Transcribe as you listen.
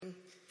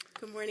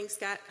Good morning,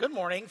 Scott. Good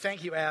morning.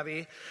 Thank you,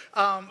 Abby.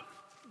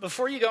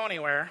 Before you go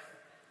anywhere,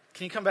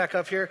 can you come back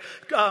up here?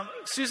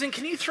 Susan,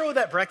 can you throw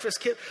that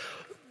breakfast kit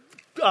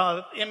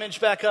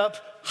image back up?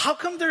 How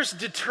come there's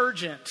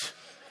detergent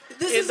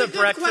This in is the a good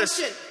breakfast?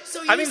 question.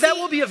 So that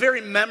will be a very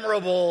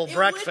memorable it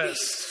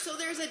breakfast. would be. So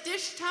there's a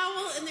dish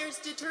towel and there's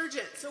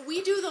detergent. So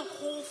we do the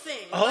whole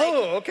thing.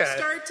 Okay.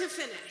 Start to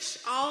finish.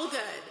 All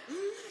good.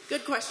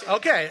 Good question.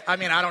 Okay. I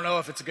don't know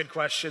if it's a good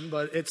question,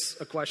 but it's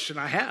a question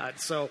I had.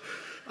 So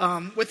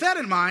with that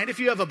in mind, if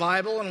you have a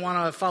Bible and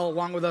want to follow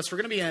along with us, we're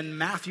going to be in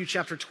Matthew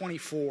chapter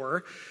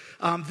 24.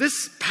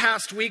 This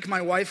past week,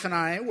 my wife and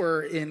I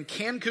were in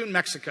Cancun,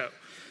 Mexico.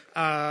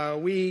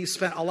 We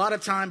spent a lot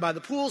of time by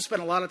the pool,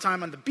 spent a lot of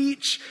time on the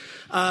beach,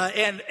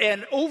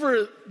 and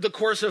over the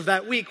course of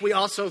that week, we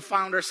also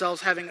found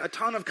ourselves having a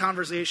ton of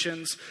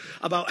conversations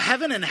about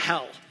heaven and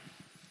hell,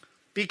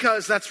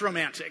 because that's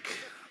romantic,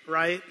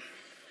 right?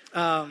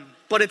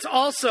 But it's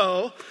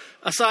also,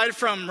 aside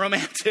from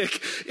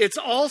romantic, it's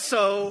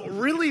also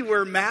really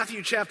where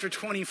Matthew chapter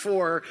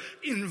 24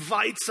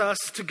 invites us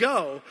to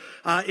go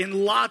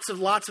in lots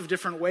of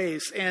different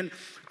ways. And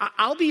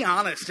I'll be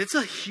honest, it's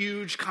a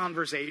huge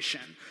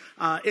conversation.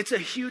 It's a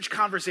huge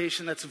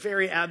conversation that's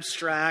very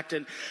abstract.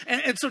 And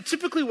so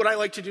typically what I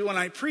like to do when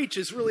I preach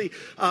is really,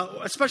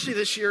 especially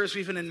this year as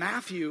we've been in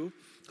Matthew,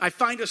 I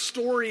find a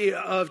story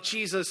of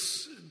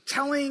Jesus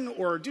telling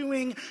or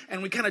doing,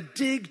 and we kind of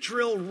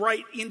drill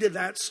right into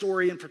that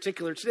story in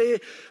particular. Today,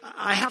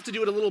 I have to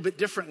do it a little bit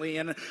differently,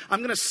 and I'm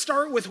going to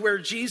start with where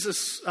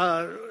Jesus,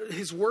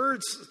 his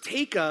words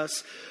take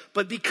us,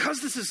 but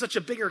because this is such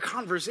a bigger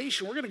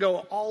conversation, we're going to go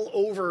all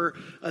over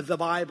the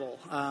Bible,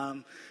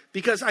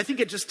 because I think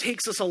it just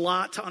takes us a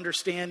lot to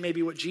understand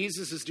maybe what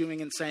Jesus is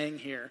doing and saying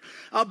here.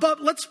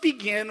 But let's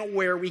begin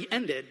where we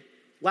ended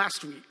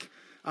last week.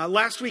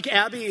 Last week,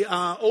 Abby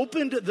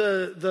opened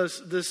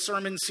the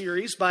sermon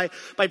series by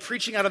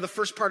preaching out of the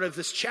first part of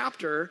this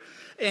chapter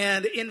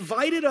and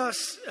invited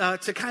us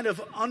to kind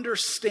of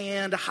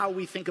understand how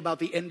we think about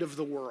the end of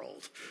the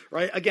world,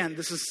 right? Again,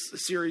 this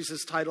series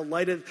is titled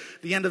Light at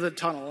the End of the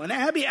Tunnel. And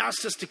Abby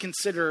asked us to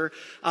consider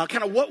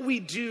kind of what we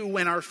do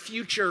when our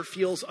future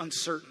feels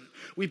uncertain.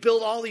 We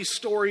build all these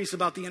stories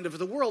about the end of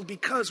the world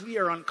because we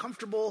are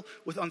uncomfortable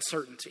with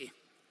uncertainty.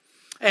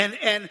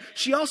 And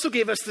she also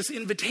gave us this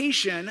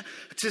invitation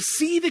to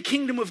see the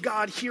kingdom of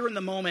God here in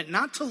the moment,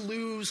 not to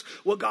lose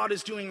what God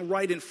is doing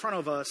right in front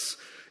of us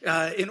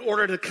in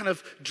order to kind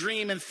of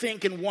dream and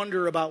think and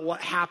wonder about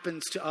what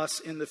happens to us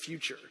in the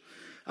future.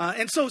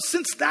 And so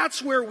since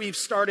that's where we've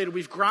started,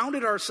 we've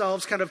grounded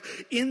ourselves kind of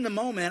in the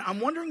moment, I'm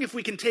wondering if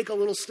we can take a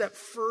little step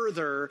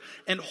further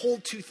and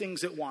hold two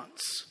things at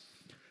once.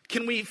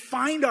 Can we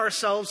find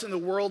ourselves in the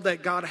world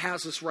that God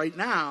has us right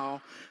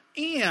now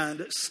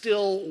and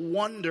still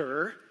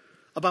wonder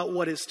about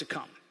what is to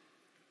come?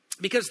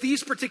 Because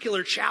these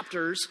particular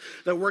chapters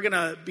that we're going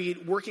to be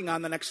working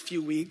on the next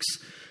few weeks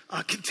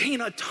contain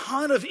a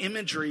ton of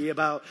imagery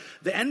about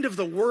the end of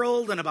the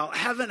world and about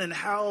heaven and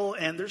hell,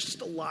 and there's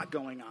just a lot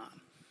going on.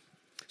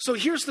 So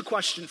here's the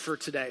question for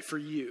today, for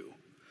you.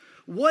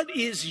 What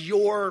is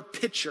your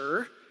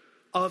picture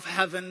of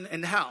heaven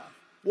and hell?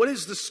 What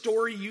is the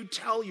story you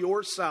tell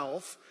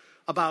yourself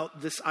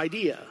about this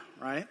idea,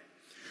 right?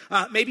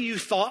 Maybe you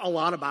thought a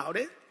lot about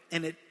it,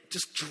 and it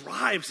just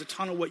drives a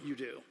ton of what you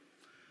do.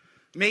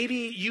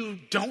 Maybe you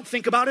don't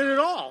think about it at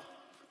all,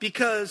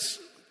 because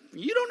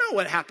you don't know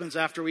what happens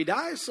after we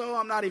die, so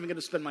I'm not even going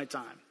to spend my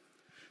time.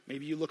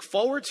 Maybe you look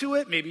forward to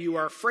it. Maybe you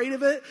are afraid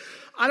of it.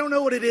 I don't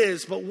know what it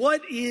is, but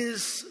what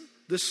is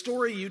the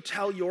story you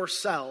tell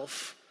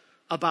yourself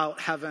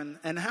about heaven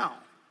and hell?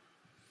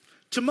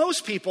 To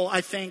most people, I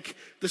think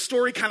the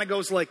story kind of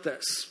goes like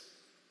this.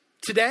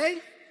 Today,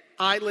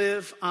 I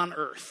live on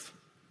earth.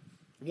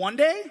 One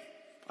day,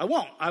 I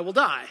won't. I will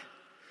die.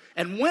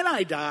 And when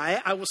I die,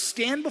 I will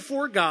stand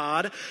before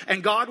God,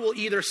 and God will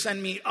either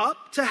send me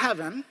up to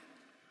heaven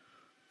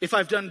if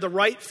I've done the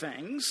right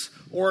things,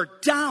 or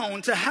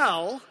down to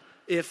hell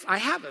if I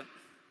haven't.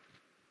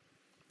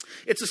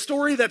 It's a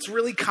story that's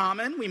really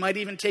common. We might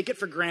even take it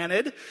for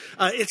granted.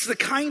 It's the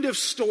kind of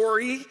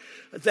story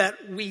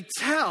that we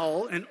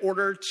tell in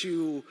order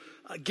to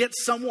get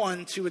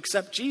someone to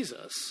accept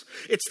Jesus.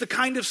 It's the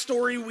kind of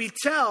story we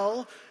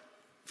tell,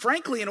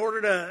 frankly, in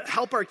order to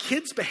help our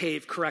kids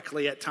behave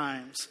correctly at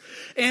times.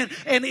 And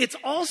it's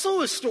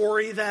also a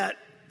story that,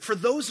 for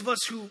those of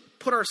us who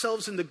put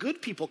ourselves in the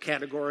good people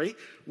category,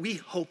 we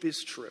hope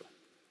is true.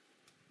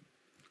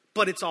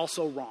 But it's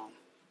also wrong.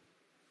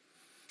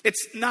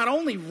 It's not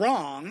only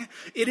wrong,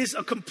 it is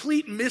a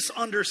complete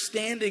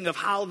misunderstanding of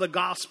how the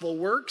gospel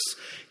works,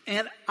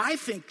 and I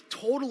think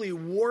totally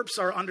warps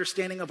our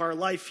understanding of our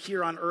life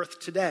here on earth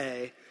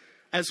today,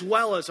 as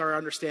well as our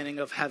understanding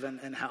of heaven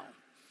and hell.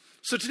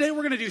 So today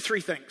we're going to do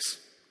three things.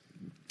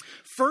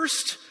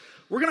 First,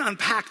 we're going to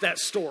unpack that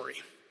story.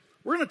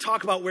 We're going to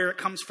talk about where it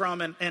comes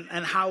from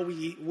and how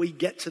we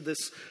get to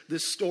this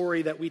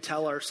story that we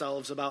tell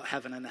ourselves about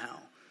heaven and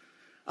hell.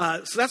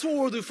 So that's what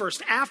we'll do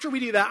first. After we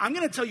do that, I'm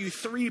going to tell you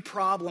three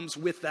problems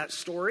with that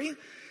story.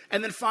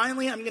 And then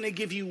finally, I'm going to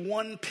give you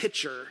one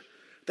picture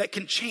that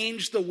can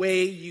change the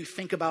way you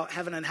think about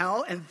heaven and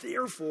hell, and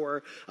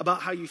therefore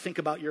about how you think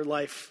about your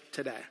life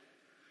today.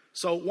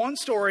 So one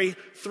story,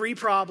 3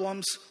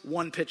 problems,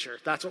 1 picture.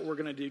 That's what we're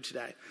going to do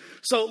today.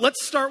 So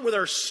let's start with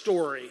our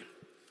story.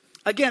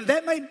 Again,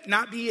 that might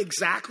not be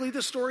exactly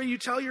the story you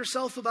tell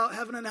yourself about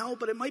heaven and hell,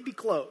 but it might be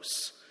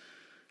close.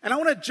 And I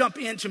want to jump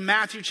into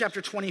Matthew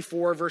chapter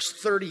 24, verse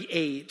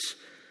 38,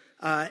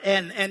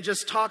 and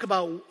just talk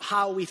about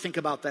how we think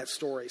about that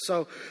story.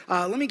 So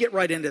let me get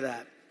right into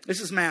that. This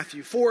is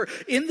Matthew. For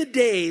in the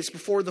days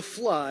before the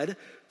flood,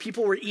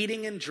 people were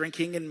eating and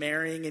drinking and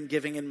marrying and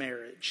giving in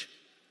marriage,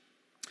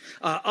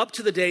 up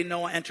to the day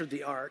Noah entered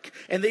the ark.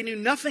 And they knew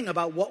nothing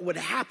about what would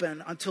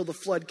happen until the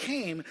flood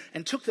came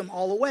and took them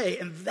all away.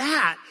 And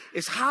that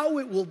is how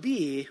it will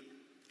be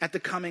at the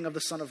coming of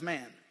the Son of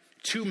Man.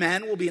 2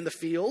 men will be in the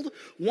field,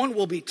 one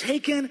will be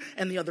taken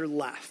and the other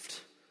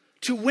left.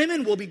 2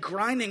 women will be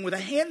grinding with a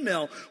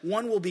handmill,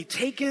 one will be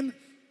taken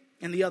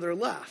and the other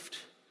left.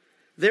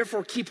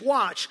 Therefore keep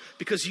watch,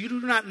 because you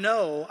do not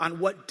know on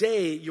what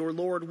day your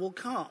Lord will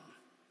come.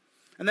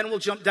 And then we'll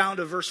jump down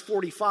to verse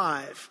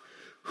 45.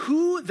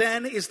 Who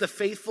then is the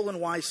faithful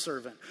and wise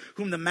servant,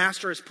 whom the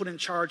master has put in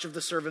charge of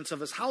the servants of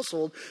his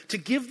household to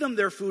give them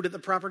their food at the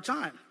proper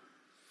time?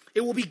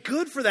 It will be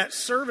good for that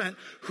servant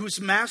whose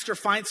master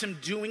finds him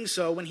doing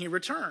so when he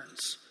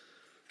returns.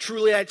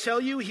 Truly I tell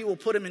you, he will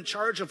put him in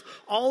charge of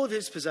all of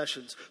his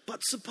possessions.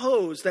 But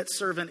suppose that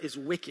servant is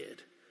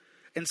wicked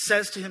and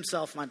says to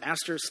himself, my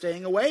master is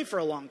staying away for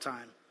a long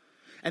time.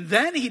 And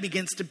then he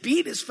begins to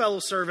beat his fellow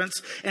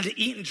servants and to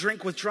eat and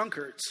drink with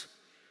drunkards.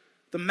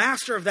 The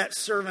master of that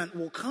servant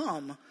will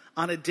come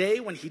on a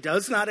day when he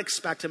does not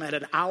expect him, at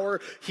an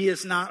hour he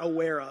is not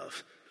aware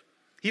of.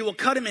 He will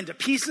cut him into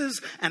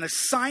pieces and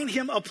assign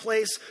him a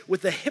place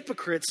with the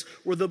hypocrites,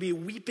 where there'll be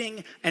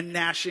weeping and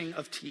gnashing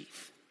of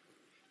teeth.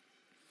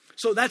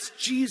 So that's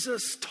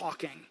Jesus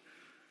talking.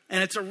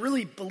 And it's a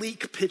really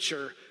bleak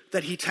picture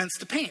that he tends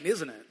to paint,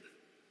 isn't it?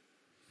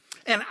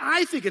 And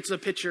I think it's a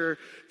picture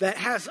that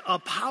has a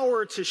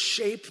power to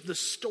shape the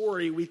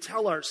story we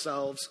tell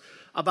ourselves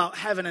about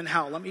heaven and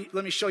hell. Let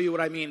me show you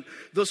what I mean.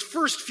 Those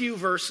first few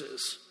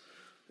verses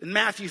in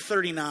Matthew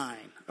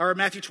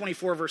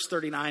 24, verse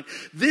 39,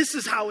 this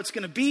is how it's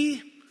going to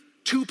be.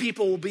 2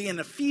 people will be in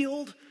a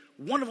field.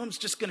 One of them's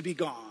just going to be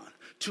gone.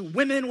 2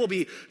 women will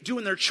be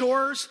doing their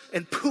chores,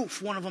 and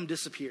poof, one of them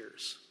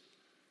disappears.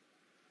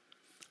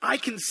 I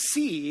can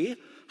see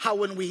how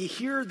when we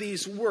hear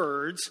these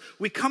words,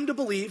 we come to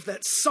believe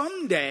that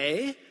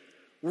someday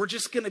we're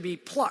just going to be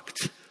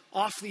plucked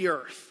off the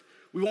earth.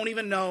 We won't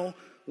even know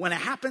when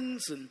it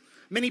happens, and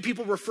many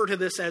people refer to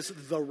this as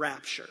the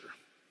rapture.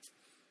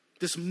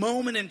 This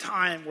moment in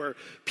time where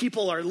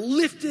people are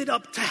lifted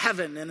up to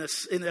heaven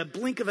in a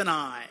blink of an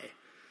eye.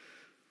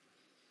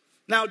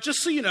 Now, just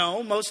so you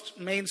know, most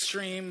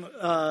mainstream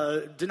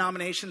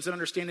denominations and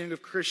understanding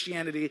of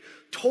Christianity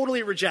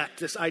totally reject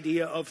this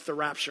idea of the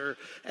rapture.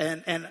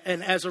 And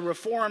as a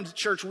Reformed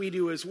church, we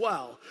do as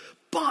well.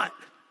 But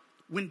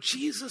when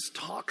Jesus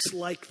talks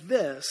like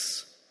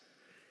this,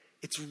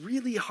 it's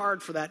really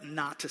hard for that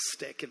not to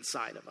stick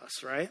inside of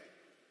us, right?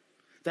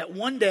 That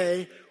one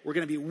day we're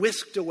going to be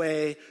whisked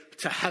away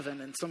to heaven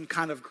in some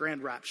kind of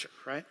grand rapture,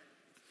 right?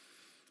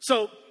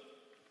 So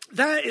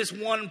that is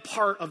one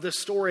part of this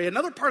story.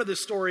 Another part of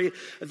this story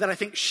that I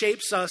think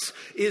shapes us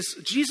is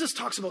Jesus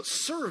talks about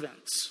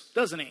servants,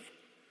 doesn't he?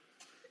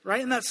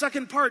 Right? In that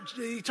second part,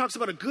 he talks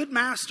about a good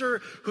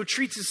master who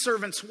treats his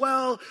servants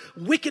well,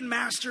 wicked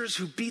masters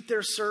who beat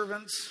their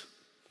servants.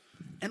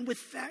 And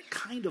with that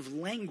kind of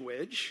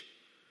language,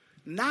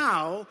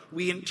 now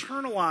we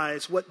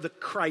internalize what the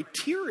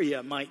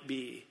criteria might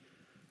be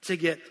to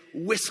get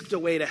whisked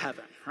away to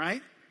heaven,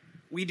 right?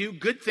 We do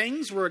good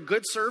things, we're a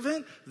good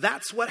servant,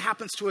 that's what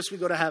happens to us, we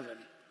go to heaven.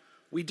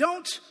 We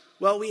don't,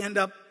 well, we end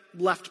up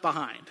left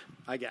behind,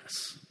 I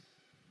guess.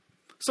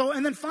 So,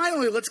 and then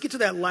finally, let's get to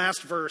that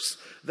last verse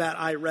that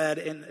I read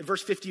in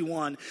verse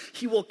 51.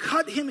 He will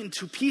cut him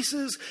into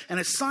pieces and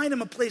assign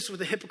him a place with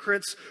the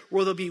hypocrites,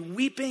 where there'll be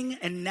weeping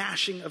and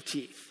gnashing of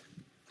teeth.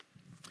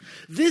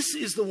 This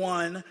is the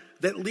one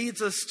that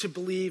leads us to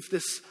believe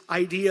this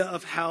idea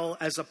of hell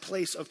as a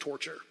place of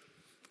torture,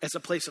 as a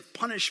place of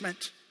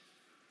punishment,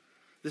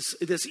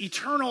 this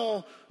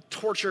eternal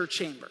torture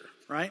chamber,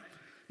 right?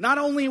 Not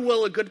only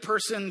will a good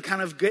person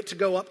kind of get to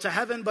go up to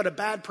heaven, but a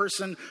bad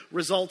person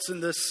results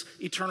in this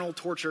eternal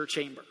torture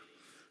chamber.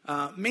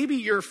 Maybe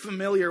you're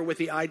familiar with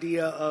the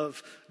idea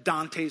of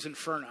Dante's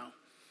Inferno.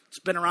 It's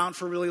been around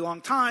for a really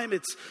long time.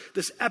 It's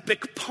this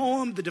epic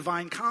poem, the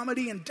Divine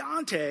Comedy, and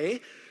Dante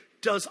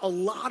does a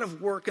lot of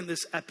work in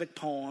this epic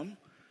poem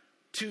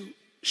to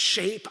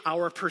shape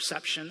our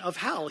perception of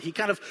hell. He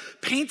kind of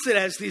paints it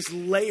as these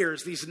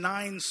layers, these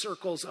 9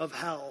 circles of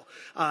hell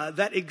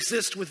that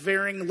exist with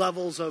varying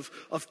levels of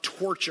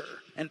torture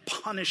and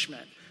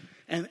punishment.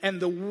 And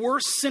the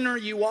worse sinner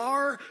you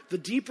are, the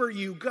deeper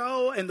you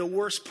go, and the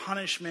worse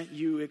punishment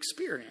you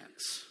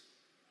experience.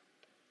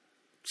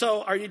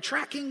 So are you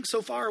tracking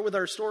so far with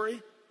our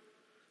story?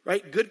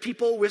 Right? Good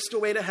people whisked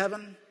away to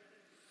heaven.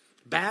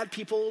 bad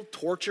people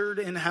tortured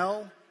in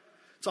hell?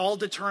 It's all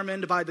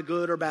determined by the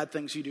good or bad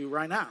things you do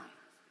right now.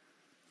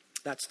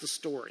 That's the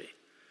story.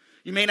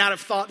 You may not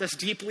have thought this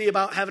deeply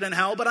about heaven and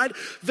hell, but I'd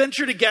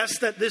venture to guess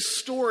that this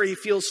story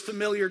feels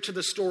familiar to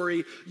the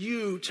story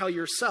you tell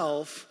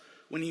yourself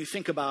when you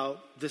think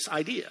about this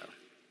idea.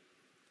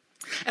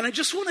 And I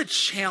just want to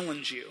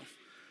challenge you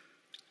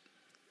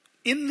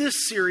in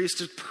this series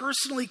to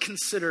personally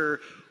consider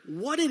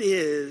what it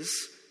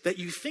is that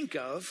you think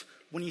of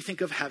when you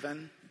think of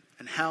heaven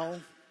and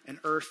hell and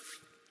earth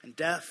and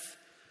death.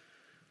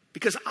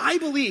 Because I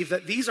believe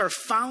that these are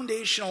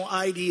foundational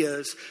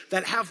ideas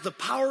that have the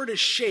power to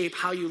shape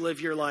how you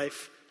live your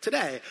life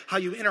today, how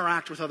you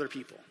interact with other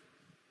people.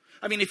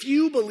 I mean, if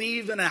you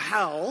believe in a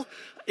hell,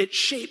 it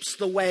shapes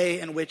the way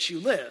in which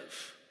you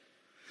live.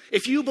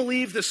 If you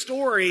believe the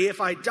story, if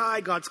I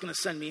die, God's going to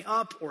send me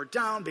up or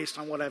down based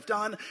on what I've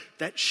done,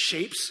 that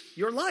shapes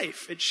your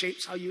life. It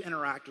shapes how you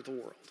interact with the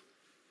world.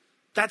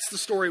 That's the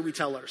story we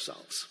tell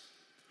ourselves.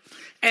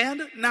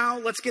 And now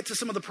let's get to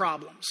some of the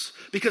problems,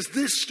 because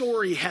this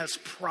story has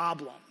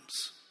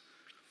problems.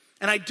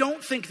 And I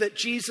don't think that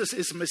Jesus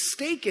is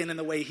mistaken in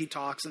the way he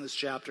talks in this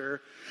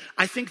chapter.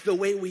 I think the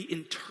way we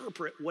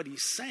interpret what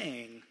he's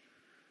saying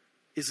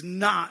is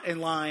not in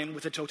line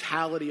with the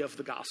totality of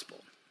the gospel.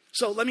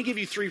 So let me give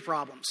you 3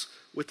 problems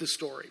with this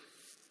story.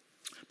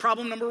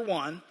 Problem number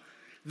 1,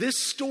 this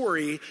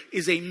story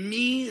is a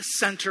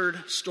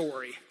me-centered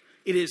story.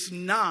 It is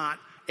not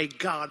a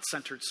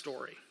God-centered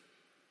story.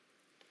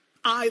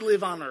 I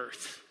live on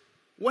earth.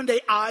 One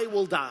day I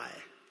will die.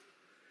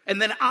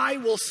 And then I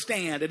will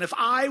stand. And if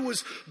I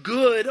was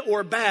good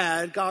or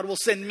bad, God will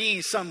send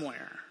me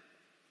somewhere.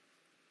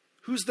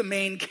 Who's the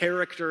main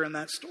character in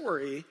that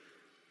story?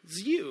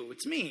 It's you.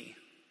 It's me.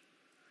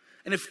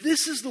 And if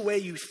this is the way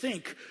you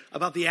think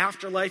about the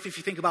afterlife, if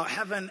you think about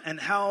heaven and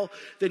hell,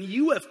 then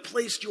you have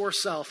placed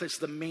yourself as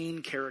the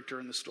main character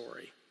in the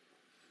story.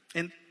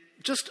 And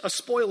just a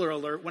spoiler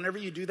alert, whenever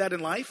you do that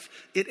in life,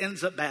 it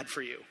ends up bad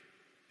for you.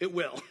 It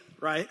will,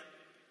 right?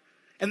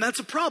 And that's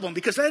a problem,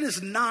 because that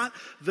is not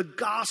the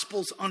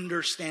gospel's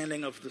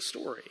understanding of the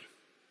story.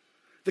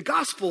 The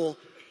gospel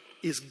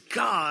is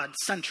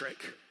God-centric.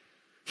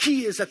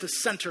 He is at the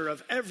center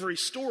of every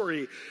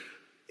story.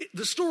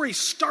 The story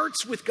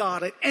starts with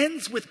God, it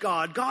ends with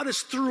God. God is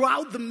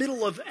throughout the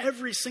middle of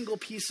every single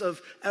piece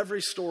of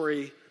every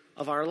story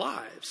of our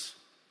lives.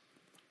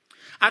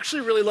 I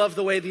actually really love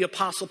the way the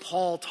Apostle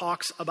Paul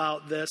talks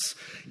about this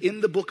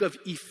in the book of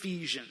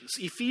Ephesians.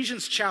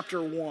 Ephesians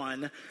chapter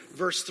 1,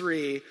 verse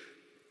 3.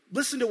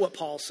 Listen to what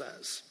Paul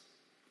says.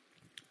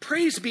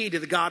 Praise be to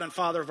the God and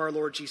Father of our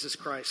Lord Jesus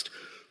Christ,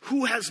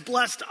 who has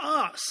blessed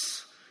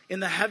us in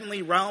the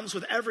heavenly realms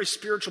with every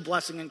spiritual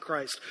blessing in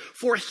Christ.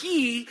 For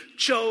he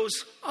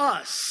chose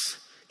us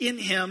in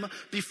him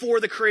before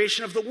the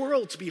creation of the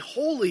world to be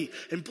holy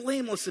and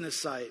blameless in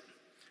his sight.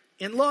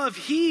 In love,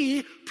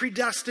 he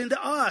predestined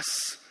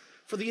us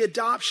for the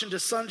adoption to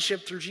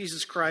sonship through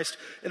Jesus Christ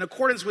in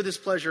accordance with his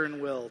pleasure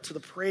and will, to the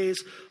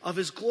praise of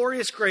his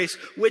glorious grace,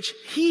 which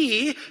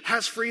he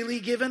has freely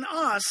given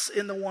us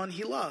in the one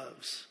he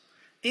loves.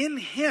 In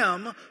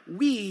him,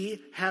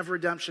 we have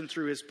redemption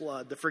through his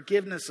blood, the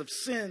forgiveness of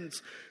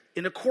sins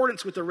in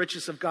accordance with the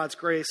riches of God's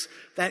grace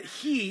that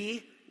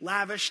he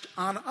lavished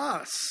on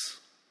us.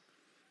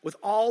 With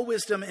all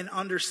wisdom and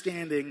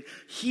understanding,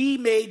 he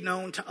made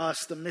known to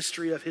us the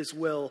mystery of his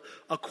will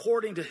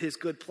according to his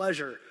good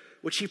pleasure,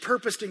 which he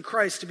purposed in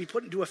Christ to be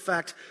put into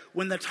effect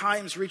when the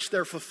times reach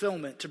their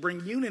fulfillment, to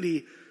bring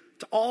unity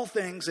to all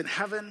things in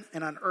heaven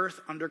and on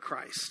earth under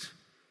Christ.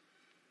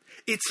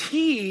 It's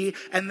he,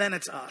 and then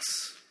it's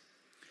us.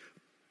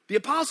 The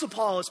Apostle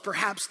Paul is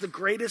perhaps the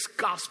greatest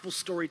gospel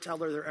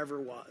storyteller there ever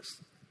was.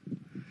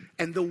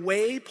 And the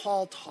way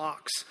Paul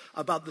talks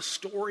about the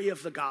story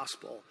of the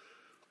gospel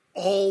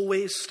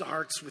always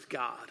starts with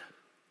God.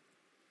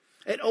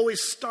 It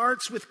always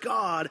starts with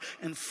God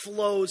and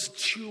flows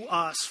to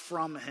us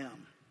from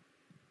him.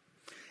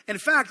 In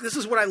fact, this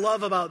is what I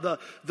love about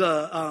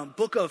the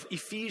book of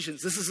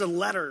Ephesians. This is a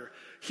letter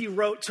he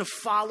wrote to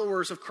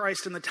followers of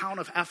Christ in the town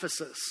of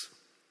Ephesus.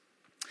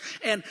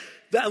 And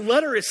that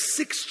letter is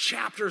 6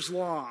 chapters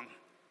long.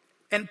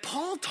 And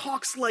Paul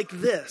talks like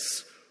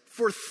this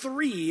for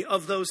 3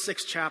 of those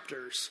 6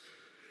 chapters.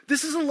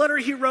 This is a letter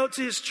he wrote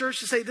to his church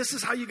to say, this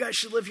is how you guys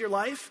should live your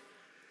life.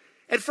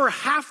 And for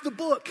half the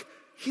book,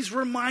 he's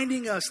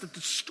reminding us that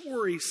the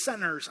story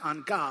centers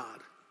on God.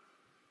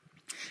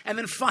 And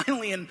then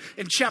finally in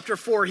chapter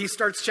 4, he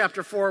starts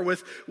chapter 4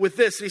 with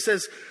this. He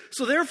says,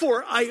 so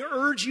therefore, I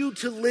urge you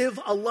to live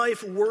a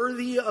life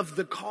worthy of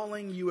the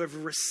calling you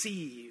have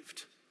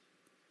received.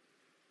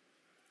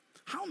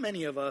 How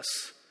many of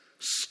us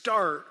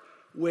start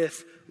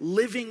with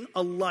living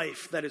a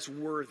life that is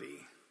worthy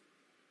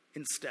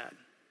instead?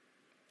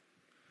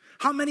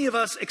 How many of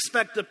us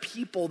expect the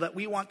people that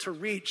we want to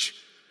reach,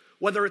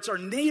 whether it's our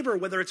neighbor,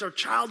 whether it's our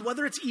child,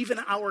 whether it's even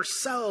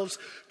ourselves,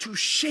 to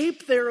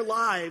shape their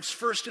lives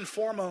first and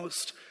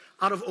foremost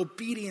out of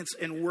obedience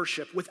and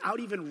worship without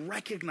even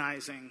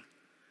recognizing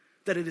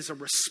that it is a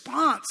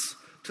response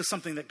to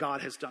something that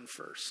God has done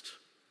first?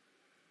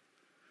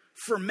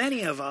 For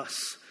many of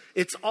us,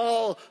 it's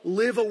all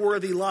live a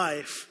worthy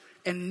life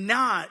and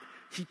not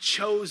he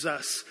chose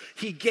us,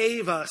 he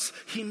gave us,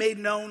 he made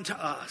known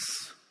to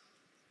us.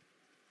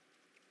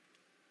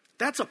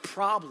 That's a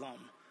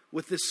problem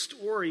with this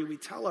story we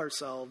tell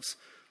ourselves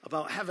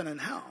about heaven and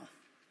hell.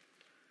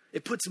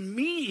 It puts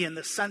me in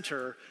the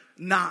center,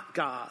 not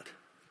God.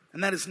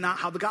 And that is not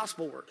how the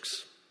gospel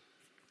works.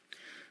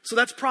 So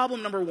that's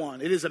problem number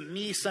one. It is a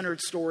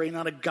me-centered story,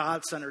 not a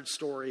God-centered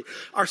story.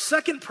 Our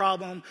second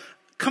problem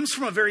comes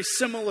from a very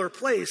similar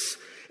place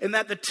in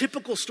that the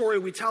typical story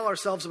we tell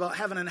ourselves about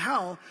heaven and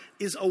hell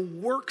is a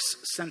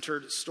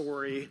works-centered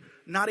story,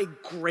 not a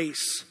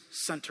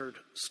grace-centered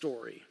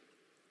story.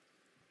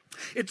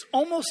 It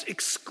almost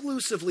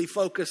exclusively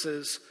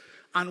focuses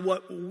on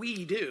what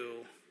we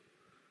do,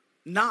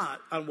 not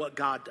on what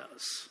God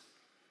does.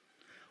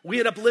 We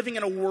end up living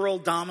in a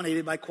world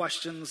dominated by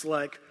questions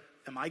like,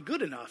 am I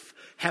good enough?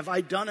 Have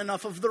I done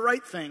enough of the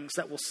right things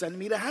that will send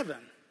me to heaven?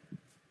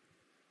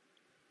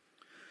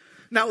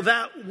 Now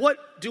that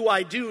what do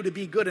I do to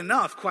be good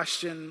enough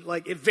question,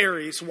 like it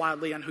varies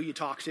wildly on who you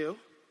talk to,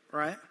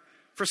 right?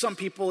 For some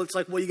people, it's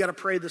like, well, you got to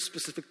pray this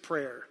specific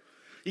prayer.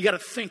 You got to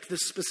think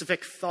this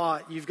specific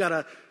thought.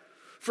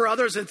 For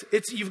others,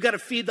 it's you've got to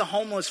feed the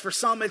homeless. For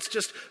some, it's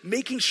just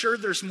making sure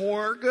there's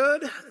more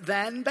good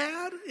than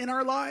bad in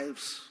our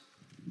lives.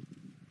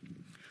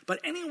 But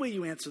any way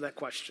you answer that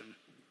question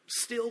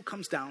still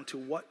comes down to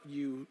what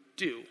you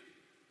do,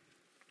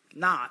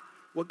 not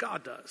what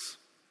God does.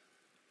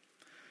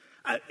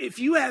 If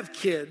you have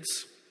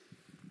kids,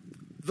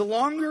 the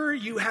longer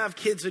you have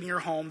kids in your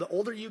home, the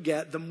older you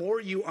get, the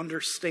more you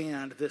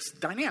understand this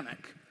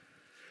dynamic.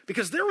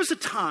 Because there was a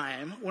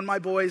time when my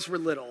boys were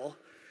little,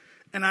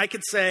 and I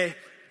could say,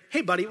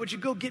 hey, buddy, would you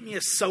go get me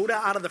a soda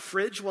out of the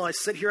fridge while I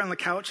sit here on the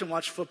couch and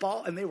watch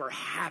football? And they were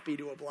happy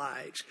to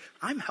oblige.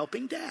 I'm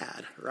helping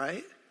dad,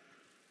 right?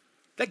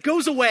 That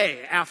goes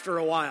away after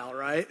a while,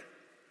 right?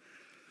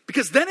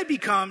 Because then it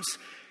becomes,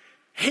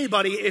 hey,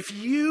 buddy, if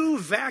you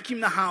vacuum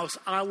the house,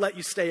 I'll let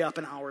you stay up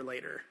an hour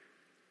later,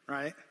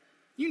 right?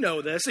 You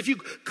know this. If you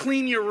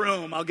clean your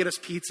room, I'll get us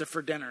pizza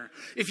for dinner.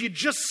 If you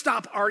just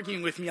stop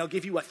arguing with me, I'll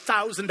give you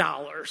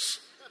 $1,000,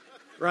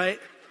 right?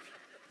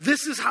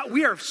 This is how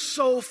we are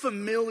so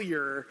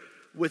familiar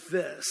with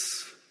this.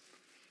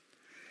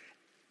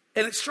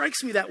 And it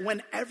strikes me that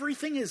when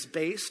everything is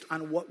based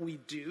on what we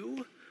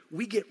do,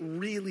 we get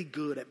really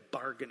good at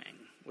bargaining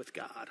with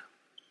God.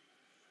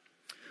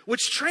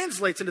 Which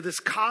translates into this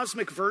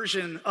cosmic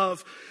version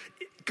of,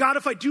 God,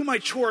 if I do my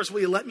chores,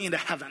 will you let me into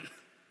heaven?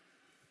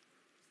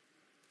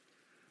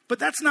 But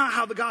that's not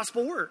how the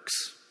gospel works.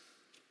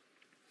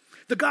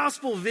 The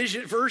gospel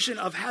version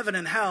of heaven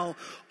and hell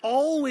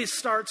always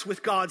starts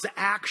with God's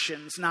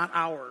actions, not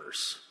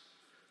ours.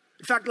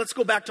 In fact, let's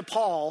go back to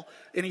Paul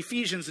in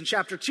Ephesians in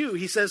chapter 2.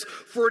 He says,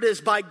 for it is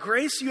by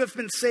grace you have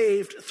been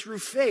saved through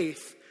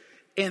faith,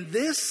 and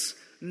this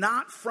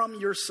not from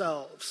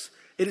yourselves.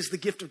 It is the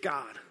gift of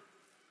God,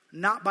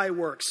 not by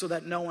works, so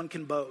that no one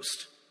can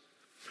boast.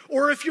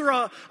 Or if you're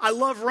I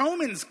love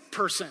Romans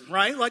person,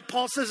 right? Like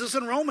Paul says this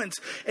in Romans.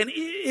 And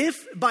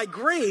if by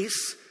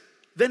grace,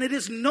 then it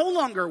is no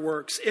longer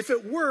works. If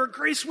it were,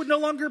 grace would no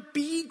longer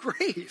be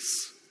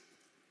grace.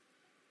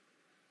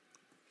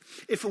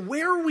 If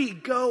where we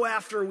go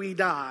after we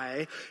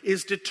die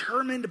is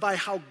determined by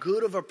how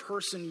good of a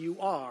person you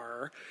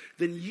are,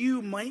 then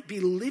you might be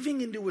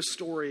living into a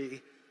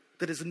story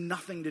that has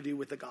nothing to do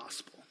with the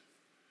gospel.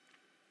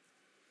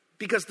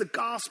 Because the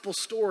gospel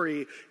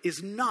story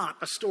is not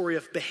a story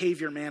of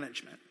behavior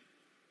management.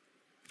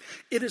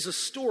 It is a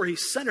story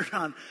centered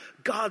on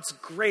God's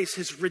grace,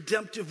 his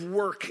redemptive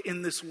work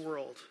in this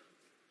world.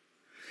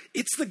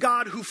 It's the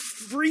God who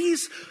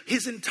frees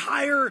his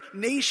entire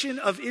nation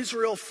of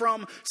Israel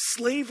from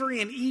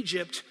slavery in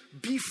Egypt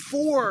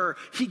before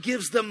he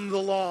gives them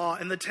the law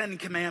and the 10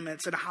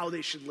 Commandments and how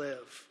they should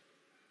live.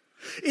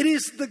 It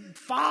is the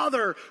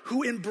Father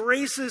who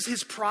embraces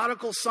his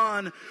prodigal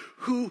son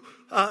who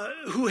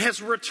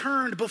has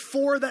returned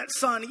before that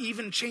son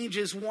even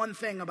changes one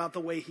thing about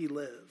the way he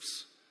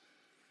lives.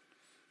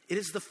 It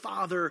is the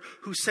Father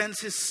who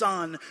sends his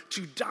son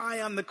to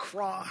die on the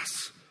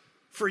cross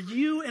for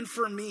you and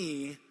for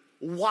me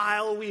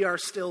while we are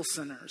still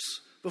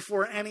sinners,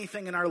 before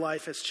anything in our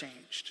life has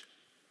changed.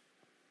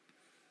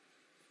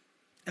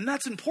 And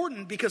that's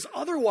important because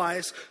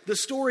otherwise the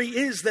story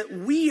is that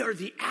we are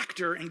the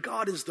actor and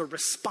God is the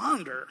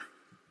responder.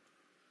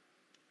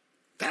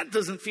 That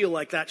doesn't feel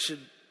like that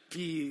should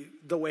be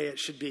the way it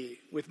should be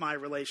with my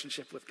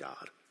relationship with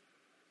God.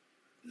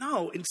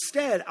 No,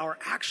 instead, our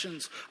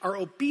actions, our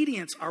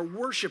obedience, our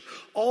worship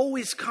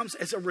always comes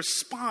as a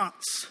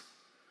response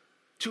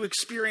to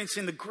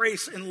experiencing the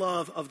grace and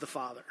love of the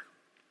Father.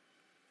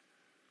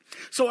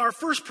 So our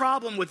first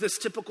problem with this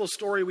typical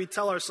story we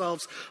tell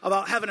ourselves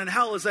about heaven and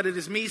hell is that it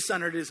is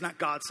me-centered, it is not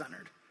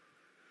God-centered.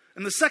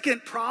 And the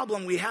second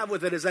problem we have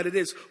with it is that it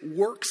is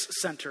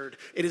works-centered,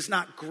 it is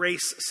not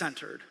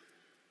grace-centered.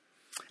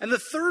 And the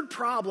third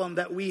problem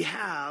that we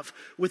have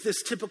with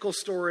this typical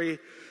story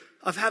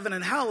of heaven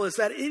and hell is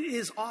that it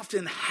is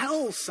often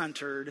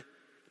hell-centered,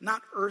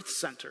 not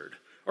earth-centered.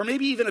 Or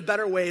maybe even a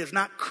better way is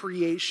not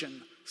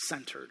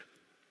creation-centered.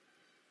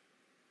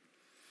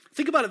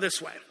 Think about it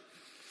this way.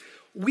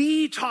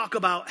 We talk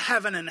about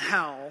heaven and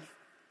hell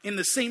in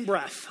the same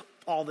breath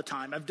all the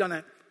time. I've done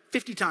it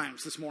 50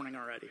 times this morning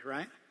already,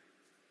 right?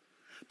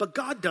 But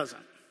God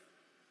doesn't.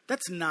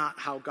 That's not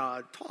how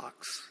God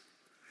talks.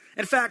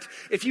 In fact,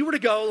 if you were to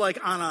go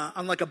on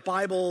a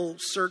Bible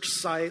search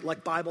site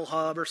like Bible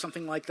Hub or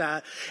something like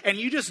that, and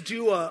you just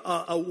do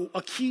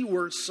a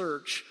keyword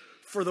search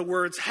for the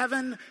words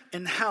heaven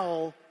and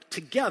hell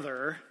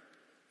together,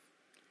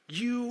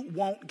 you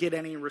won't get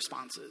any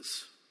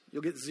responses.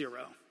 You'll get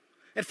zero.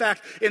 In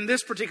fact, in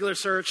this particular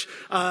search,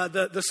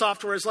 the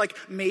software is like,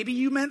 maybe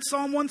you meant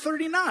Psalm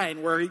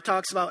 139, where he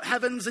talks about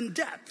heavens and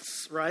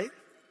depths, right?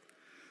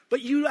 But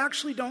you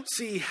actually don't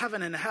see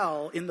heaven and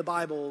hell in the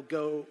Bible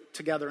go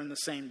together in the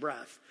same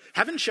breath.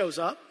 Heaven shows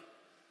up,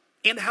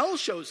 and hell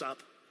shows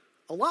up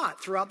a lot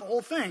throughout the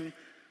whole thing,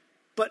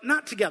 but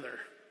not together.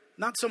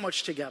 Not so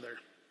much together.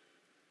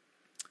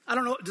 I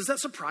don't know, does that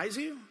surprise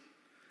you?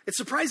 It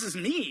surprises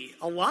me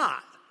a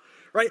lot.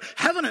 Right?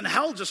 Heaven and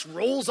hell just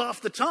rolls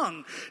off the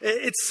tongue.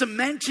 It's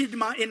cemented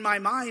in my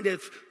mind as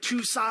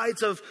two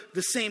sides of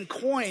the same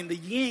coin, the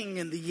yin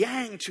and the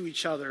yang to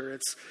each other.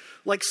 It's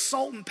like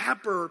salt and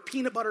pepper,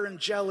 peanut butter and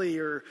jelly,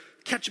 or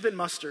ketchup and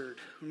mustard.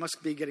 We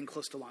must be getting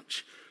close to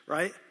lunch,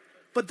 right?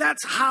 But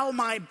that's how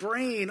my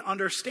brain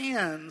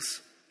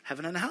understands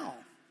heaven and hell.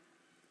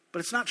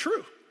 But it's not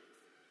true.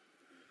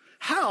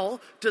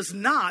 Hell does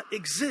not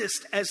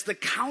exist as the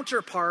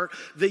counterpart,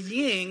 the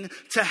yin,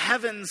 to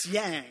heaven's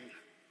yang.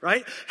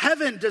 Right?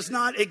 Heaven does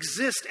not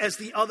exist as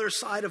the other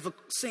side of the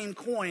same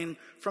coin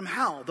from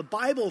hell. The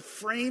Bible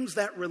frames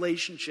that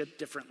relationship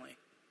differently.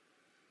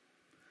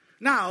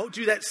 Now,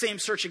 do that same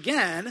search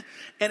again,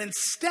 and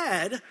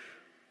instead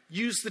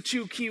use the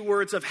two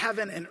keywords of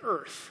heaven and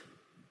earth,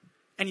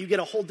 and you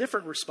get a whole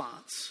different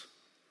response.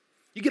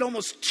 You get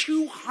almost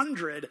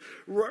 200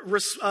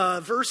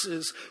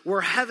 verses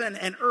where heaven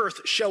and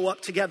earth show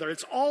up together.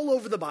 It's all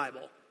over the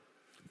Bible.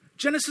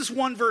 Genesis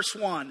 1 verse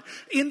 1,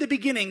 in the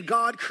beginning,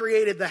 God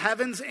created the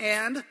heavens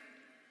and,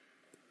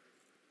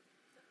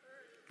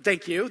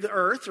 thank you, the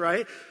earth,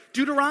 right?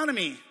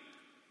 Deuteronomy,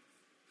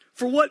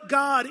 for what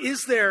God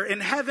is there in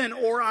heaven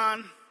or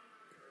on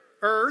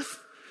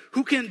earth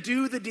who can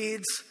do the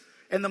deeds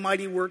and the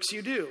mighty works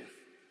you do?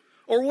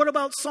 Or what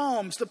about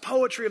Psalms, the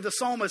poetry of the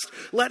psalmist?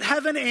 Let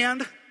heaven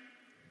and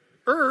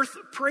earth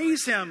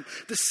praise him,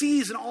 the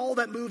seas and all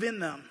that move in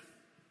them.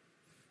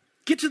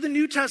 Get to the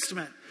New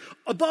Testament.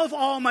 Above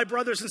all, my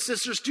brothers and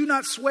sisters, do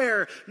not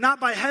swear, not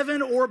by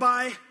heaven or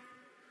by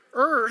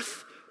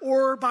earth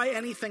or by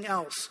anything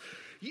else.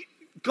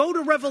 Go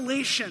to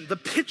Revelation, the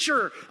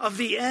picture of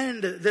the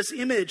end, this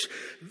image.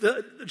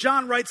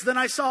 John writes, then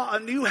I saw a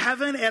new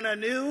heaven and a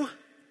new,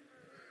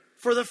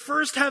 for the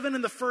first heaven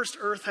and the first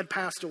earth had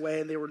passed away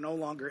and they were no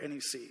longer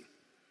any sea.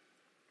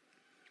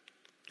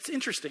 It's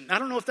interesting. I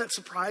don't know if that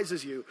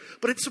surprises you,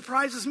 but it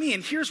surprises me.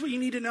 And here's what you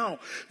need to know,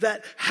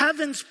 that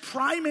heaven's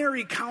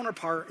primary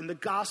counterpart in the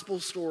gospel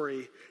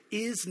story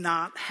is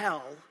not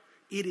hell,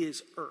 it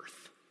is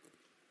earth.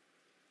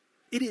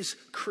 It is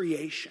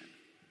creation.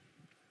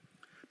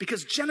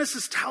 Because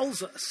Genesis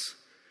tells us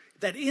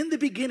that in the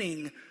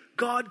beginning,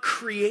 God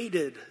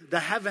created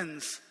the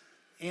heavens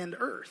and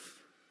earth.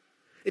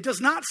 It does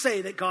not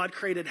say that God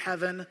created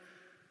heaven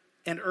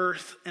and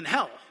earth and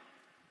hell.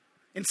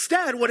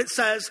 Instead, what it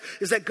says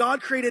is that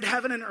God created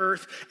heaven and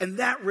earth, and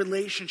that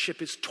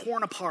relationship is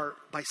torn apart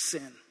by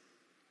sin.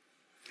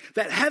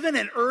 That heaven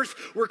and earth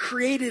were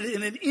created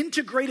in an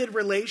integrated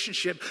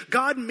relationship.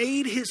 God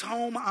made his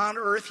home on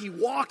earth. He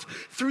walked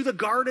through the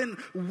garden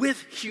with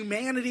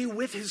humanity,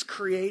 with his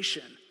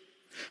creation.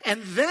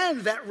 And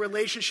then that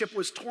relationship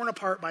was torn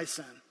apart by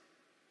sin.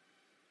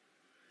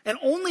 And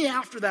only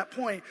after that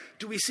point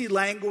do we see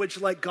language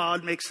like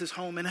God makes his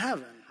home in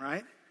heaven,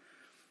 right?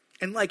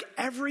 And like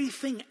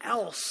everything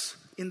else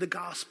in the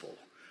gospel,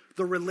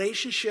 the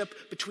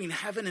relationship between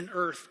heaven and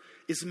earth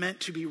is meant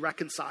to be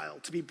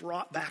reconciled, to be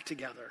brought back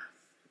together.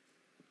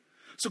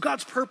 So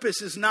God's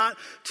purpose is not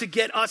to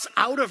get us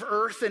out of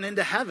earth and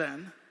into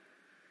heaven.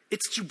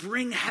 It's to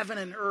bring heaven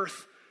and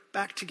earth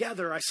back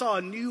together. I saw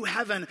a new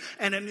heaven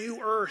and a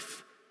new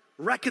earth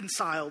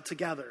reconciled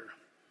together.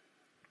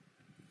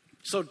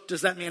 So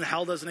does that mean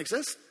hell doesn't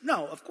exist?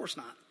 No, of course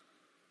not.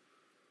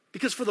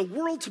 Because for the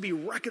world to be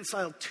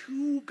reconciled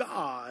to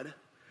God,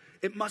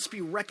 it must be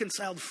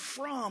reconciled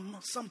from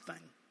something.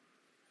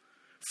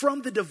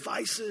 From the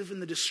divisive and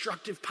the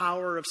destructive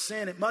power of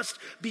sin, it must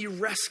be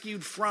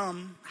rescued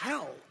from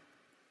hell.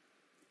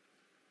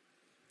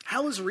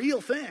 Hell is a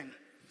real thing.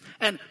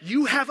 And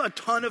you have a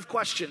ton of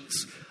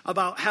questions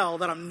about hell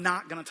that I'm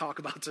not going to talk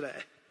about today.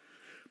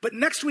 But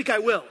next week I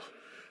will.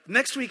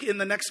 Next week, in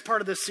the next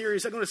part of this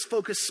series, I'm going to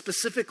focus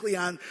specifically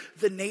on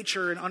the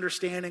nature and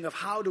understanding of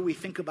how do we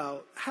think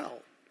about hell.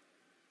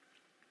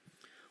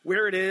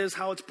 Where it is,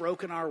 how it's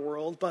broken our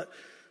world. But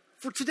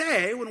for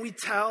today, when we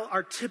tell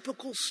our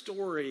typical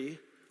story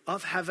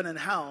of heaven and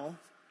hell,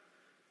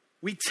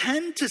 we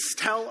tend to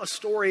tell a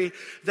story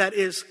that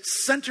is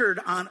centered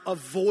on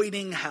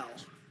avoiding hell.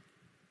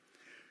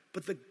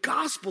 But the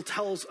gospel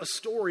tells a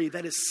story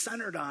that is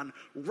centered on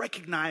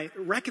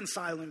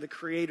reconciling the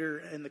creator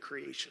and the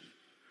creation,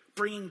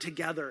 bringing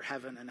together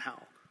heaven and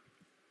hell.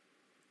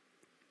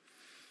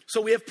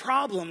 So we have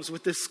problems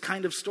with this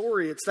kind of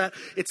story. It's that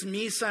it's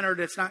me-centered,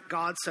 it's not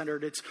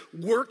God-centered, it's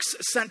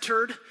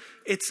works-centered,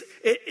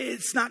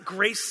 it's not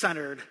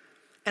grace-centered,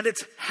 and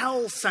it's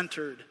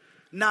hell-centered,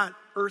 not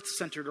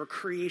earth-centered or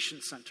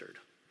creation-centered.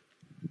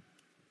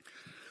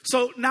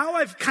 So now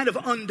I've kind of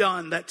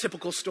undone that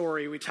typical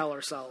story we tell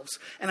ourselves.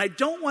 And I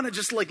don't want to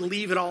just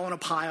leave it all in a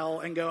pile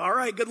and go, all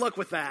right, good luck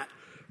with that,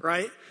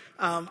 right?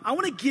 I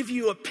want to give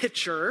you a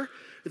picture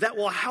that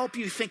will help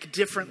you think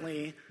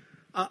differently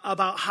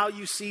about how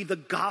you see the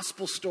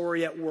gospel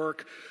story at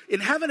work in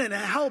heaven and in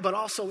hell, but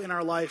also in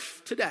our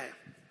life today.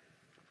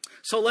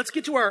 So let's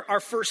get to our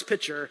first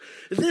picture.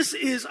 This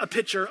is a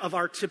picture of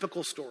our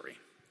typical story,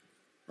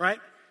 right?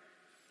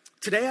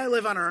 Today I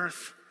live on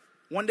earth.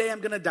 One day I'm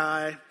going to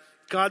die.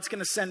 God's going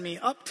to send me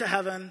up to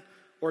heaven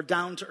or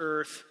down to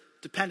earth,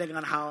 depending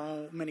on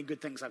how many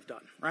good things I've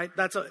done, right?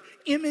 That's an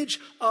image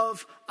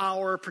of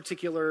our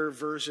particular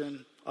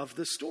version of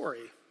the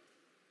story.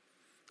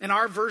 And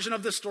our version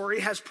of the story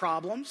has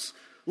problems.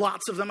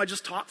 Lots of them. I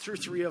just talked through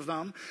 3 of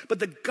them. But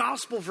the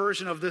gospel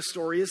version of this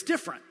story is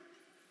different.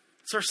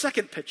 It's our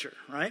second picture,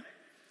 right?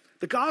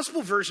 The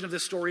gospel version of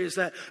this story is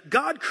that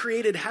God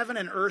created heaven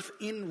and earth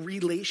in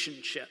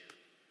relationship.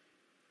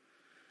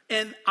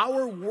 And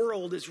our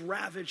world is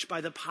ravaged by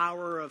the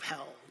power of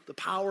hell, the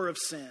power of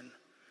sin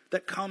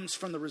that comes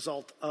from the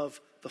result of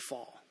the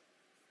fall.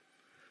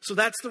 So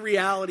that's the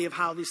reality of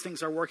how these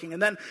things are working. And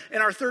then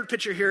in our third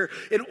picture here,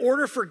 in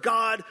order for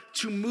God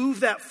to move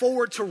that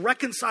forward, to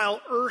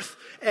reconcile earth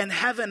and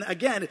heaven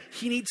again,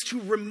 he needs to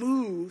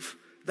remove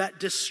that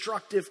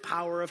destructive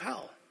power of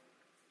hell.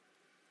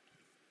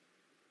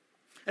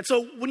 And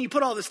so when you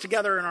put all this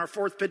together in our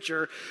fourth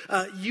picture,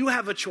 you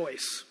have a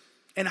choice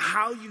in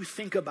how you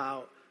think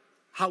about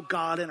how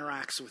God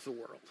interacts with the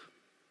world.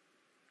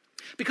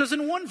 Because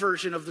in one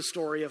version of the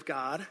story of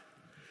God,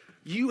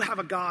 you have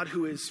a God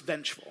who is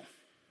vengeful.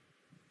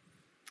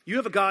 You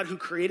have a God who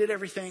created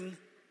everything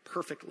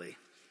perfectly,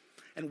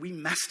 and we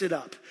messed it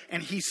up.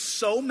 And he's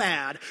so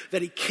mad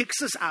that he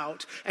kicks us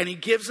out, and he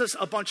gives us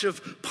a bunch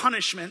of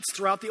punishments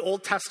throughout the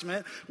Old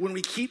Testament when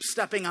we keep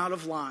stepping out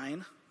of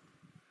line.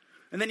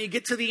 And then you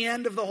get to the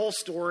end of the whole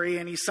story,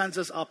 and he sends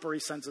us up or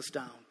he sends us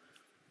down.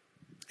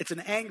 It's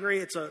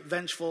it's a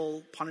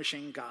vengeful,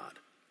 punishing God.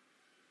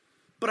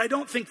 But I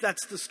don't think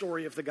that's the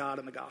story of the God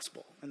in the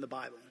gospel, in the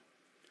Bible.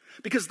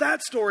 Because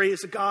that story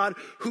is a God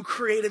who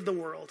created the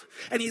world.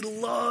 And he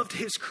loved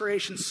his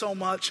creation so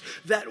much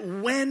that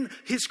when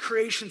his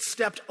creation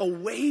stepped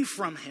away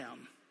from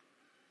him,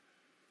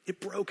 it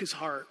broke his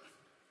heart.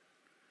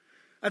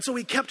 And so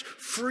he kept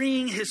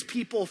freeing his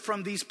people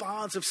from these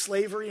bonds of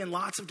slavery in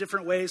lots of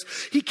different ways.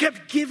 He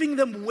kept giving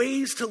them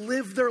ways to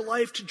live their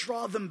life, to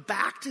draw them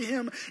back to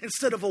him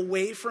instead of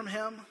away from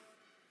him.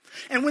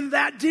 And when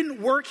that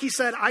didn't work, he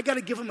said, I got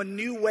to give them a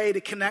new way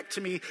to connect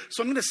to me.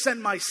 So I'm going to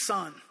send my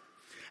son.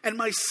 And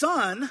my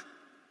son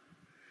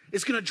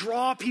is going to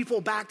draw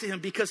people back to him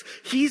because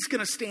he's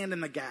going to stand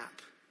in the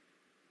gap.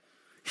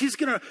 He's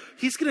going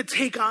to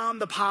take on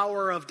the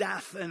power of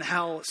death and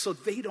hell so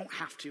they don't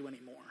have to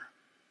anymore.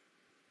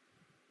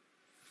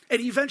 And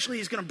eventually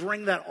he's going to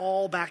bring that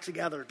all back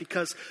together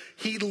because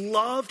he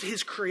loved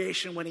his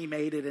creation when he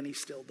made it, and he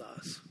still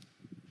does.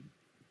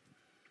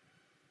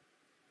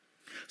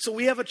 So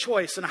we have a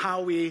choice in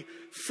how we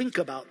think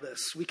about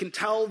this. We can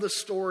tell the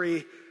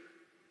story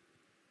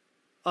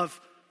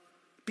of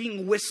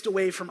being whisked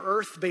away from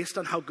earth based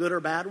on how good or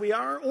bad we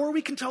are, or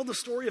we can tell the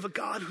story of a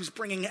God who's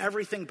bringing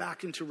everything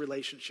back into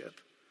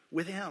relationship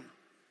with him,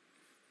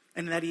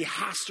 and that he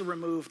has to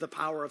remove the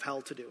power of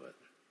hell to do it.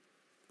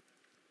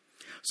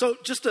 So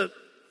just a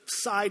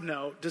side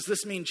note, does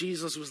this mean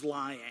Jesus was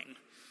lying?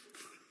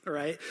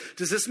 Right?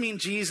 Does this mean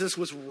Jesus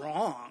was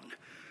wrong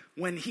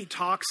when he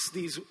talks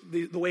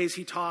the ways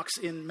he talks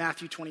in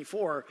Matthew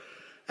 24?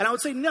 And I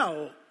would say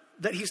no,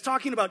 that he's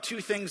talking about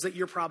 2 things that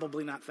you're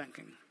probably not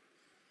thinking.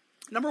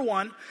 Number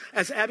one,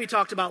 as Abby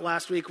talked about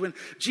last week, when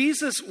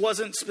Jesus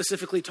wasn't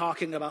specifically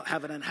talking about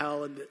heaven and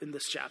hell in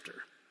this chapter,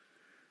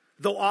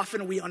 though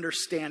often we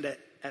understand it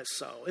as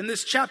so. In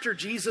this chapter,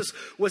 Jesus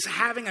was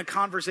having a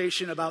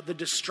conversation about the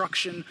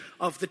destruction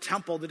of the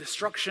temple, the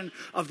destruction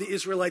of the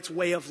Israelites'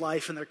 way of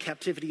life and their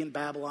captivity in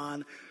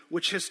Babylon,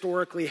 which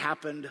historically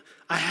happened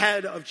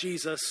ahead of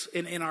Jesus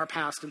in our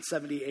past in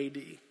 70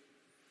 AD.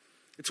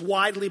 It's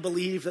widely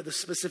believed that the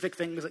specific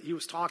things that he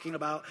was talking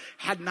about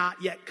had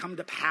not yet come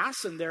to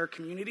pass in their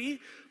community,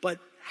 but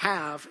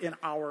have in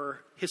our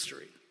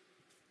history.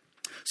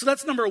 So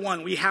that's number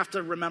one. We have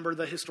to remember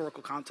the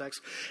historical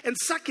context. And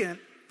second,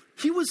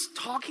 he was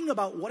talking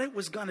about what it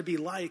was going to be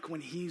like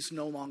when he's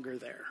no longer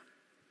there.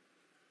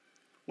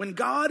 When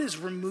God is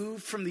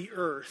removed from the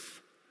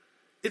earth,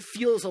 it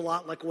feels a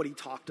lot like what he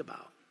talked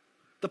about.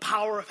 The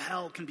power of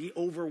hell can be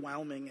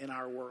overwhelming in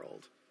our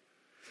world.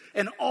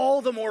 And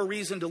all the more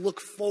reason to look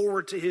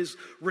forward to his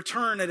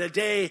return at a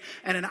day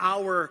and an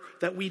hour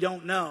that we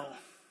don't know.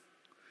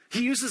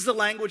 He uses the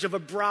language of a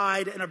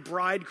bride and a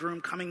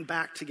bridegroom coming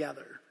back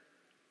together.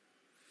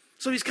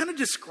 So he's kind of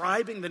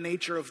describing the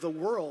nature of the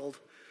world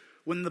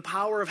when the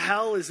power of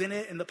hell is in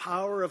it and the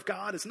power of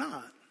God is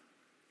not.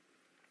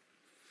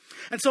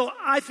 And so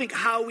I think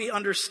how we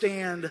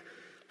understand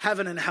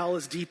heaven and hell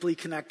is deeply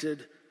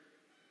connected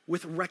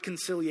with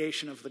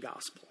reconciliation of the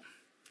gospel.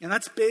 And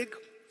that's big.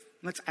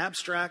 That's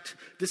abstract.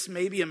 This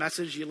may be a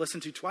message you listen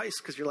to twice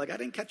because you're like, I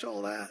didn't catch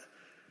all that.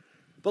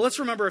 But let's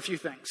remember a few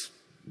things.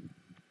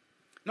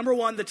 Number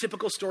one, the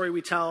typical story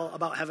we tell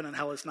about heaven and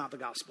hell is not the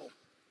gospel.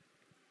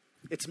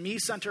 It's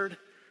me-centered.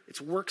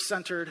 It's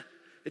work-centered.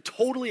 It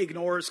totally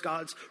ignores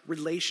God's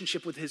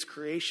relationship with his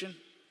creation.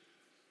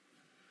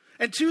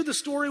 And two, the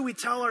story we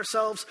tell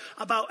ourselves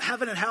about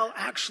heaven and hell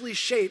actually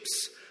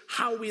shapes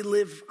how we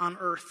live on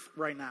earth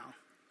right now.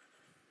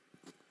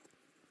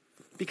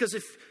 Because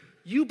if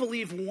you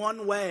believe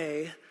one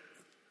way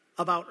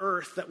about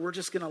earth that we're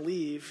just going to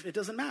leave, it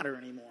doesn't matter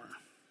anymore.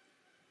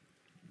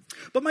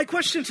 But my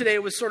question today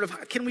was sort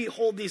of, can we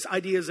hold these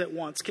ideas at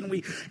once? Can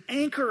we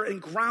anchor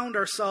and ground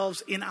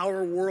ourselves in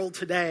our world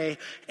today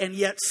and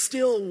yet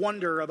still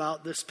wonder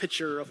about this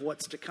picture of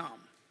what's to come?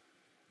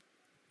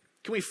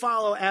 Can we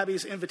follow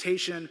Abby's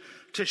invitation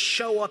to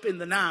show up in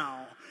the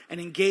now and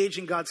engage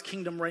in God's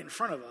kingdom right in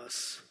front of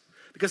us?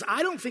 Because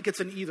I don't think it's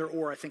an either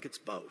or, I think it's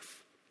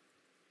both.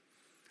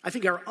 I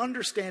think our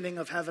understanding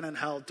of heaven and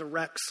hell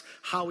directs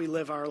how we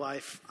live our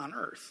life on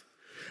earth.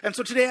 And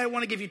so today I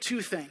want to give you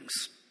two things.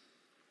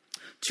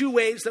 Two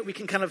ways that we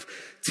can kind of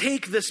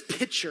take this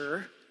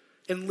picture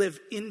and live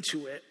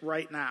into it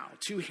right now.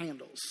 Two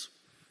handles.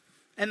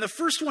 And the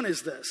first one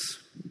is this.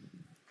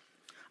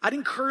 I'd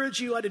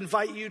encourage you, I'd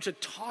invite you to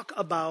talk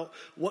about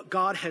what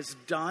God has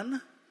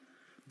done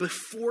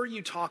before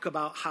you talk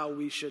about how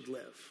we should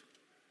live.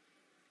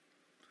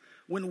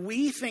 When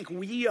we think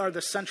we are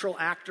the central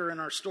actor in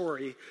our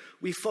story,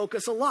 we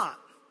focus a lot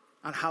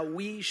on how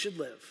we should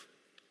live.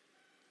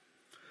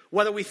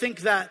 Whether we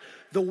think that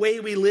the way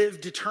we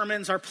live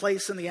determines our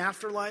place in the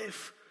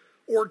afterlife,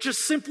 or just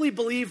simply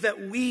believe that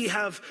we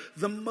have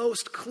the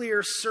most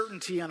clear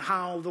certainty on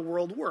how the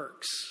world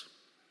works.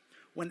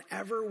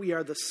 Whenever we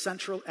are the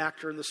central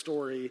actor in the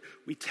story,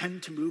 we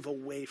tend to move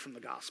away from the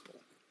gospel.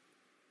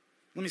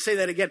 Let me say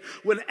that again.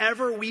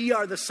 Whenever we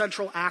are the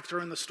central actor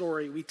in the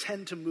story, we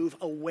tend to move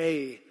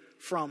away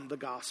from the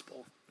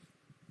gospel.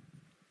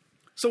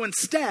 So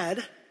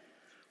instead,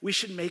 we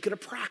should make it a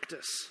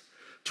practice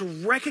to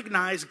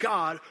recognize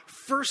God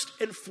first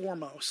and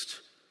foremost.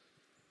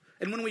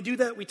 And when we do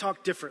that, we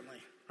talk differently,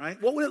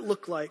 right? What would it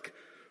look like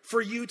for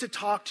you to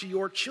talk to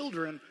your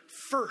children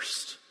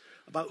first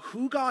about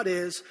who God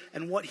is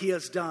and what he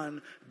has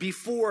done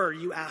before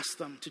you ask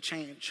them to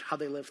change how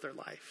they live their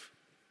life?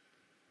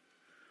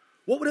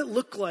 What would it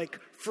look like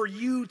for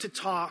you to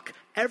talk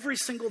every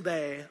single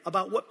day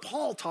about what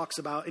Paul talks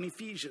about in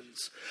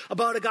Ephesians?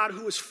 About a God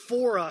who is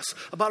for us,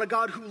 about a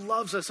God who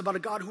loves us, about a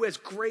God who has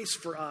grace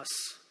for us.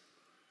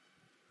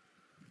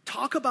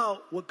 Talk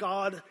about what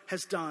God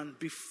has done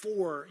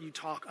before you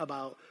talk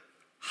about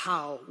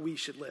how we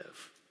should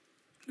live.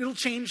 It'll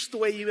change the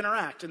way you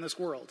interact in this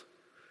world.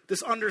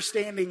 This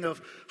understanding of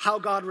how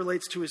God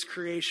relates to his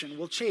creation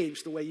will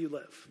change the way you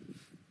live.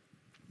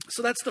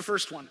 So that's the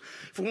first one.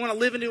 If we want to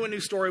live into a new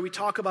story, we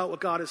talk about what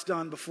God has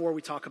done before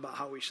we talk about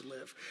how we should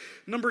live.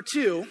 Number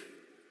two,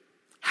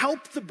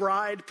 help the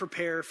bride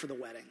prepare for the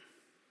wedding.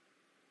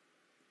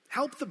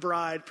 Help the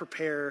bride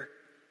prepare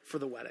for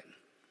the wedding.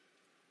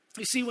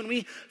 You see, when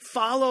we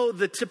follow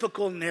the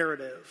typical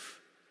narrative,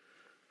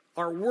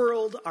 our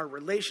world, our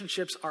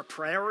relationships, our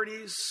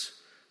priorities,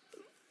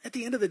 at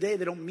the end of the day,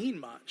 they don't mean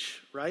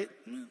much, right?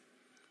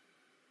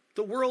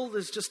 The world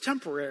is just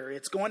temporary.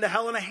 It's going to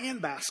hell in a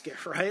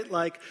handbasket, right?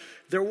 Like,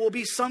 there will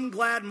be some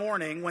glad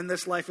morning when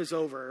this life is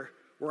over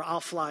where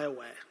I'll fly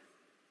away.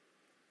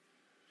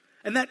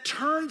 And that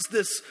turns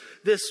this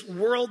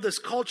world, this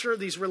culture,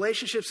 these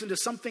relationships into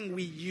something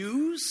we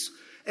use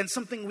and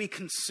something we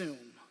consume.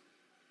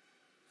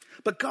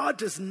 But God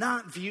does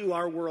not view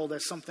our world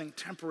as something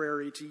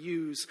temporary to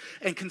use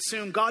and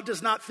consume. God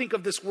does not think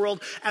of this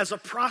world as a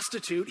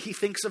prostitute. He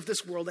thinks of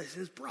this world as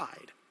his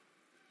bride.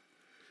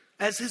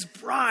 As his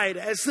bride,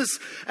 as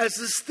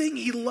this thing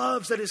he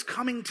loves that is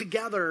coming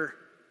together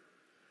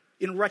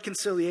in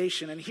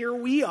reconciliation. And here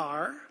we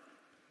are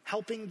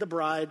helping the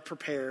bride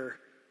prepare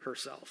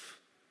herself.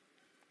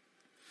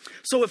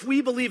 So if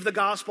we believe the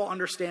gospel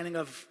understanding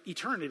of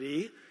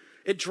eternity,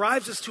 it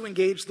drives us to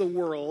engage the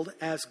world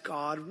as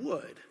God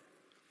would.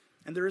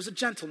 And there is a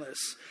gentleness,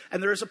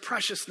 and there is a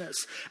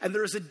preciousness, and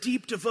there is a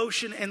deep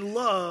devotion and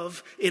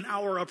love in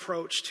our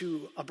approach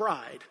to a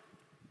bride,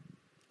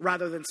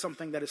 rather than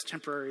something that is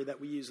temporary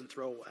that we use and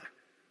throw away.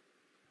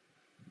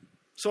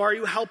 So are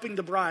you helping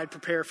the bride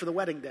prepare for the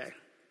wedding day?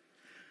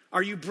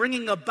 Are you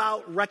bringing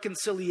about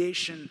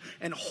reconciliation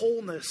and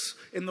wholeness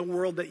in the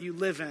world that you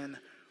live in?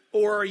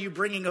 Or are you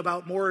bringing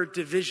about more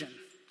division?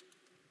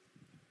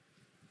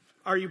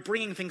 Are you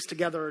bringing things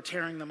together or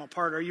tearing them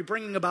apart? Are you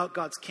bringing about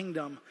God's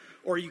kingdom,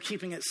 or are you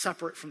keeping it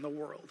separate from the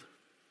world?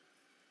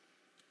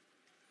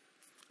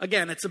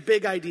 Again, it's a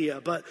big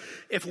idea, but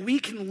if we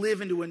can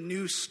live into a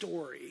new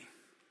story,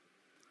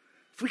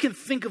 if we can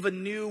think of a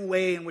new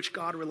way in which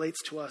God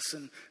relates to us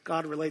and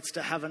God relates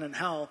to heaven and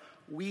hell,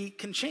 we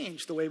can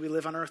change the way we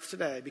live on earth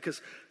today,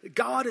 because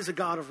God is a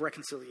God of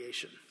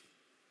reconciliation.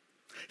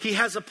 He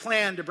has a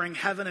plan to bring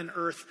heaven and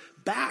earth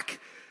back,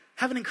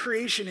 heaven and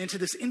creation, into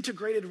this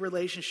integrated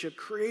relationship,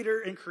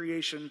 creator and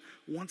creation,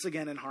 once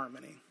again in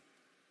harmony.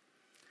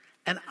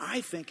 And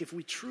I think if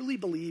we truly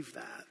believe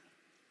that,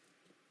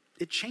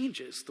 it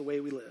changes the way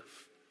we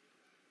live.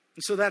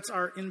 And so that's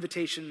our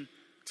invitation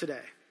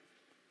today,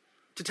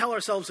 to tell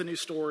ourselves a new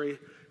story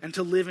and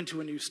to live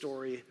into a new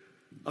story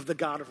of the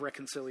God of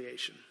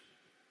reconciliation.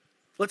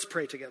 Let's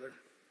pray together.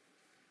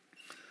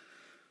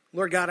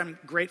 Lord God, I'm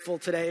grateful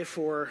today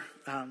for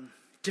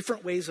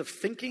different ways of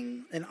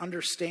thinking and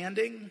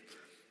understanding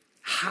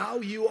how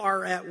you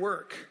are at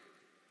work.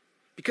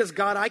 Because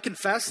God, I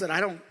confess that I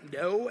don't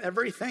know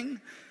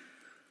everything.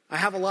 I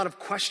have a lot of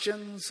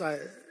questions.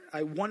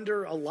 I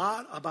wonder a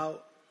lot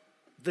about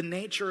the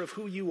nature of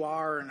who you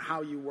are and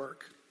how you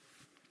work.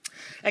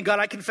 And God,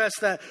 I confess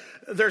that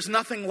there's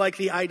nothing like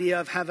the idea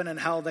of heaven and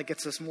hell that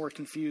gets us more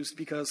confused,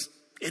 because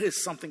it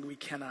is something we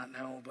cannot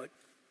know. But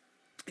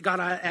God,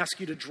 I ask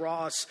you to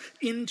draw us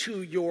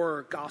into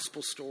your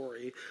gospel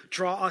story.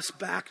 Draw us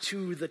back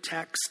to the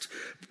text.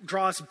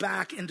 Draw us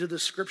back into the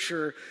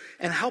scripture,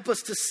 and help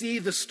us to see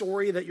the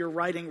story that you're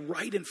writing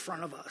right in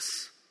front of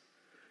us,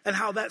 and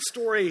how that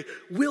story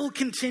will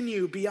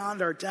continue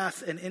beyond our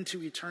death and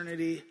into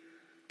eternity,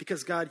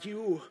 because God,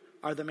 you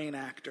are the main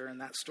actor in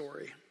that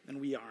story, and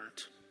we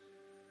aren't.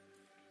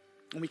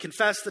 And we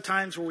confess the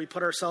times where we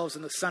put ourselves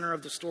in the center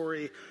of the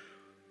story,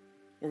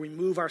 where we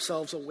move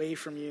ourselves away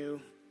from you.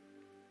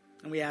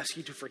 And we ask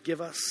you to forgive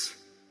us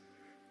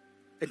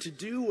and to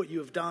do what you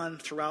have done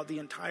throughout the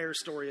entire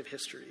story of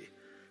history.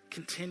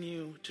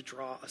 Continue to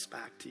draw us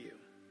back to you.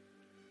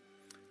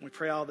 And we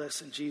pray all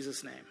this in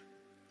Jesus' name.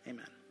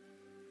 Amen.